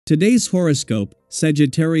Today's horoscope,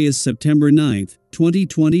 Sagittarius September 9th,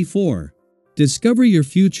 2024. Discover your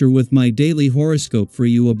future with my daily horoscope for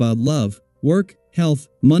you about love, work, health,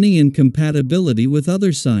 money and compatibility with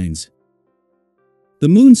other signs. The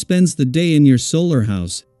moon spends the day in your solar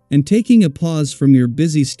house, and taking a pause from your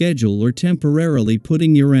busy schedule or temporarily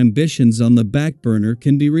putting your ambitions on the back burner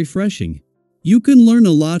can be refreshing. You can learn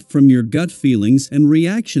a lot from your gut feelings and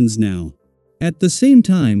reactions now. At the same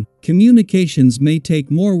time, communications may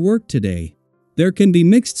take more work today. There can be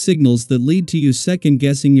mixed signals that lead to you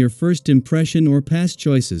second-guessing your first impression or past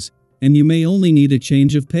choices, and you may only need a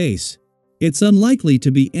change of pace. It's unlikely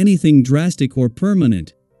to be anything drastic or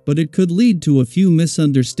permanent, but it could lead to a few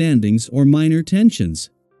misunderstandings or minor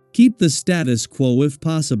tensions. Keep the status quo if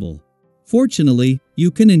possible. Fortunately,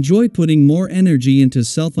 you can enjoy putting more energy into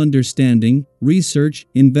self-understanding, research,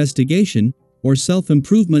 investigation, or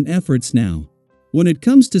self-improvement efforts now. When it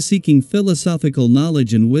comes to seeking philosophical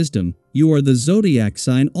knowledge and wisdom, you are the zodiac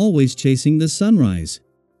sign always chasing the sunrise.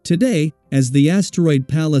 Today, as the asteroid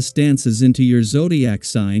Pallas dances into your zodiac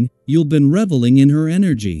sign, you'll be reveling in her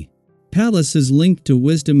energy. Pallas is linked to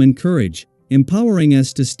wisdom and courage, empowering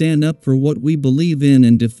us to stand up for what we believe in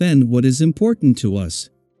and defend what is important to us.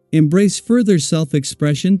 Embrace further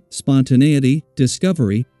self-expression, spontaneity,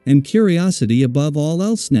 discovery, and curiosity above all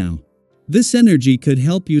else now. This energy could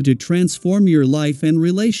help you to transform your life and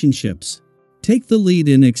relationships. Take the lead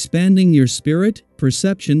in expanding your spirit,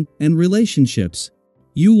 perception, and relationships.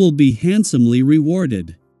 You will be handsomely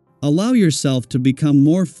rewarded. Allow yourself to become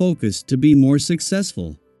more focused to be more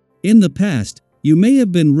successful. In the past, you may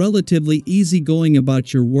have been relatively easygoing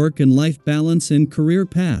about your work and life balance and career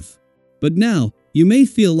path. But now, you may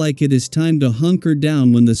feel like it is time to hunker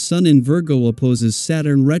down when the Sun in Virgo opposes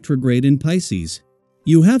Saturn retrograde in Pisces.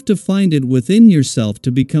 You have to find it within yourself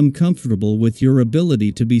to become comfortable with your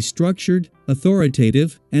ability to be structured,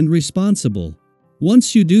 authoritative, and responsible.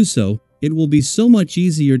 Once you do so, it will be so much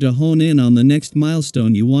easier to hone in on the next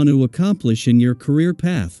milestone you want to accomplish in your career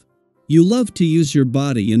path. You love to use your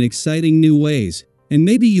body in exciting new ways, and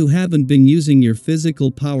maybe you haven't been using your physical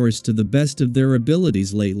powers to the best of their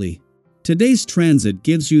abilities lately. Today's transit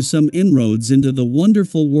gives you some inroads into the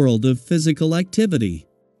wonderful world of physical activity.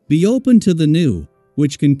 Be open to the new,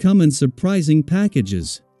 which can come in surprising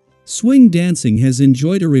packages. Swing dancing has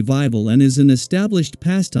enjoyed a revival and is an established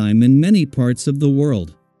pastime in many parts of the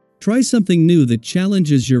world. Try something new that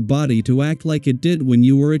challenges your body to act like it did when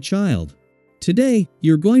you were a child. Today,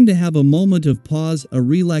 you're going to have a moment of pause, a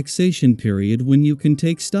relaxation period when you can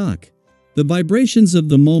take stock. The vibrations of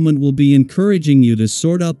the moment will be encouraging you to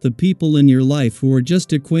sort out the people in your life who are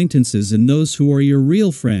just acquaintances and those who are your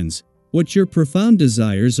real friends, what your profound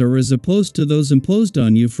desires are as opposed to those imposed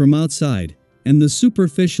on you from outside, and the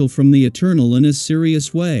superficial from the eternal in a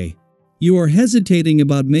serious way. You are hesitating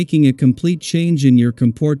about making a complete change in your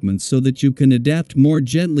comportment so that you can adapt more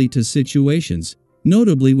gently to situations,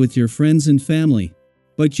 notably with your friends and family.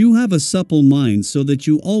 But you have a supple mind so that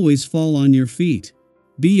you always fall on your feet.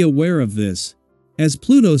 Be aware of this. As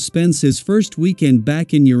Pluto spends his first weekend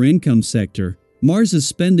back in your income sector, Mars is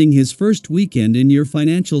spending his first weekend in your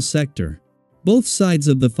financial sector. Both sides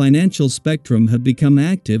of the financial spectrum have become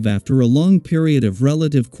active after a long period of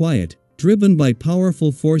relative quiet, driven by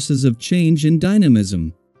powerful forces of change and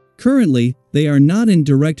dynamism. Currently, they are not in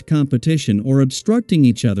direct competition or obstructing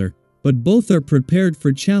each other, but both are prepared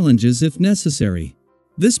for challenges if necessary.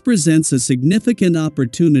 This presents a significant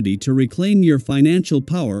opportunity to reclaim your financial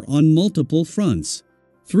power on multiple fronts.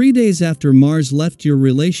 3 days after Mars left your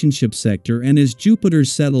relationship sector and as Jupiter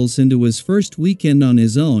settles into his first weekend on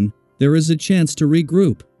his own, there is a chance to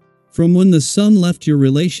regroup. From when the Sun left your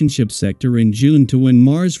relationship sector in June to when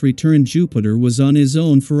Mars returned, Jupiter was on his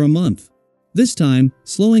own for a month. This time,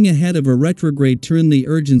 slowing ahead of a retrograde turn, the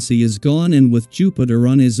urgency is gone, and with Jupiter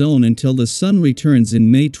on his own until the Sun returns in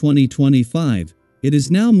May 2025, it is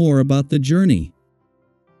now more about the journey.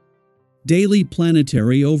 Daily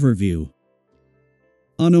Planetary Overview.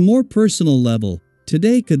 On a more personal level,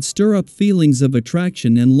 today could stir up feelings of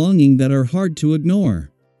attraction and longing that are hard to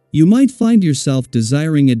ignore. You might find yourself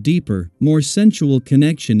desiring a deeper, more sensual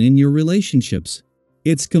connection in your relationships.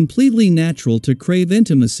 It's completely natural to crave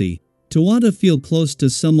intimacy, to want to feel close to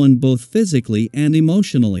someone both physically and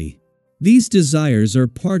emotionally. These desires are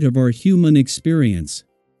part of our human experience.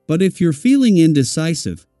 But if you're feeling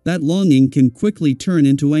indecisive, that longing can quickly turn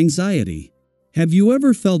into anxiety. Have you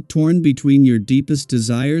ever felt torn between your deepest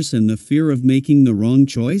desires and the fear of making the wrong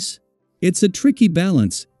choice? It's a tricky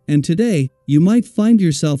balance, and today, you might find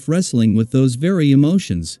yourself wrestling with those very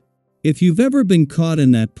emotions. If you've ever been caught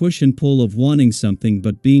in that push and pull of wanting something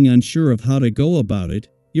but being unsure of how to go about it,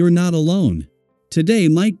 you're not alone. Today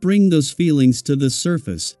might bring those feelings to the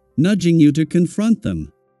surface, nudging you to confront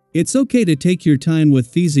them. It's okay to take your time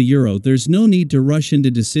with these Euro. There's no need to rush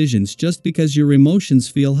into decisions just because your emotions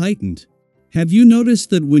feel heightened. Have you noticed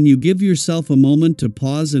that when you give yourself a moment to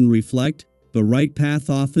pause and reflect, the right path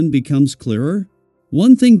often becomes clearer?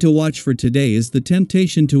 One thing to watch for today is the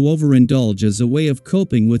temptation to overindulge as a way of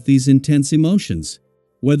coping with these intense emotions.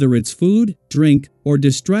 Whether it's food, drink, or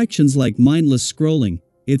distractions like mindless scrolling,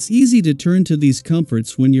 it's easy to turn to these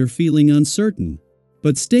comforts when you're feeling uncertain.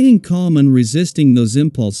 But staying calm and resisting those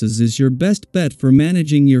impulses is your best bet for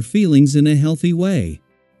managing your feelings in a healthy way.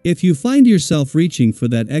 If you find yourself reaching for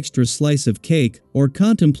that extra slice of cake or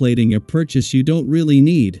contemplating a purchase you don't really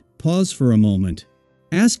need, pause for a moment.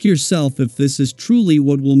 Ask yourself if this is truly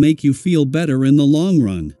what will make you feel better in the long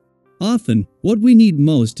run. Often, what we need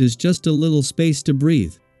most is just a little space to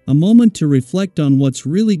breathe, a moment to reflect on what's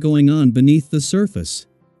really going on beneath the surface.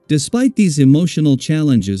 Despite these emotional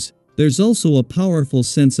challenges, there's also a powerful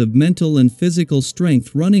sense of mental and physical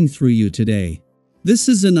strength running through you today. This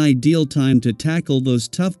is an ideal time to tackle those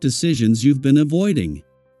tough decisions you've been avoiding.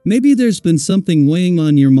 Maybe there's been something weighing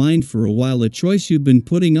on your mind for a while, a choice you've been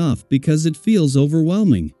putting off because it feels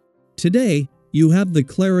overwhelming. Today, you have the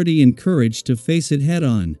clarity and courage to face it head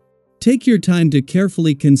on. Take your time to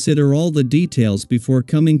carefully consider all the details before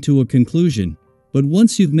coming to a conclusion, but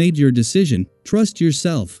once you've made your decision, trust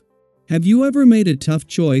yourself. Have you ever made a tough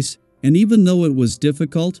choice, and even though it was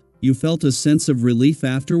difficult, you felt a sense of relief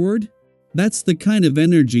afterward? That's the kind of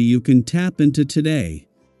energy you can tap into today.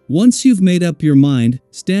 Once you've made up your mind,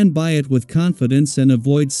 stand by it with confidence and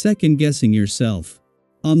avoid second-guessing yourself.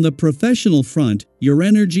 On the professional front, your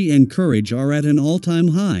energy and courage are at an all-time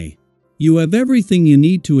high. You have everything you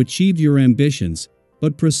need to achieve your ambitions,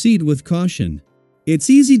 but proceed with caution.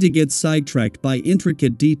 It's easy to get sidetracked by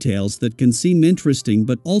intricate details that can seem interesting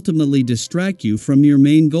but ultimately distract you from your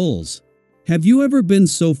main goals. Have you ever been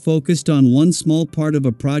so focused on one small part of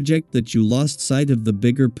a project that you lost sight of the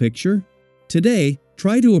bigger picture? Today,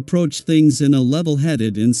 try to approach things in a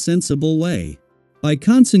level-headed and sensible way. By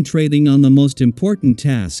concentrating on the most important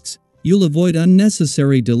tasks, you'll avoid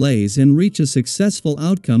unnecessary delays and reach a successful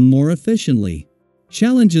outcome more efficiently.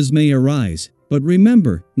 Challenges may arise, but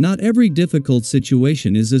remember, not every difficult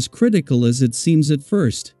situation is as critical as it seems at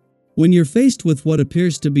first. When you're faced with what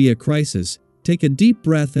appears to be a crisis, take a deep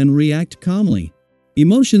breath and react calmly.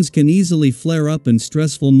 Emotions can easily flare up in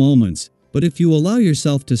stressful moments, but if you allow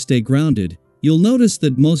yourself to stay grounded, you'll notice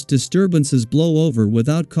that most disturbances blow over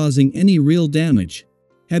without causing any real damage.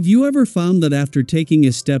 Have you ever found that after taking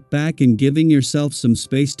a step back and giving yourself some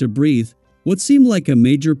space to breathe, what seemed like a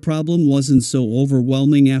major problem wasn't so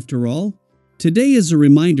overwhelming after all? Today is a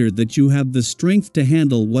reminder that you have the strength to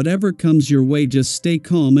handle whatever comes your way. Just stay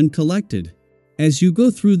calm and collected. As you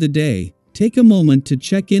go through the day, take a moment to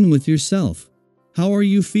check in with yourself. How are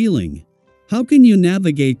you feeling? How can you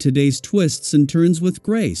navigate today's twists and turns with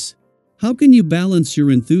grace? How can you balance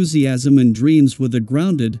your enthusiasm and dreams with a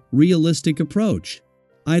grounded, realistic approach?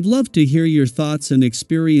 I'd love to hear your thoughts and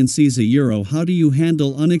experiences. How do you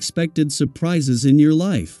handle unexpected surprises in your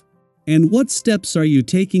life? And what steps are you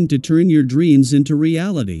taking to turn your dreams into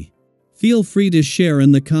reality? Feel free to share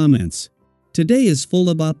in the comments. Today is full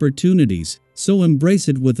of opportunities, so embrace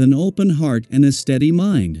it with an open heart and a steady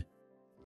mind.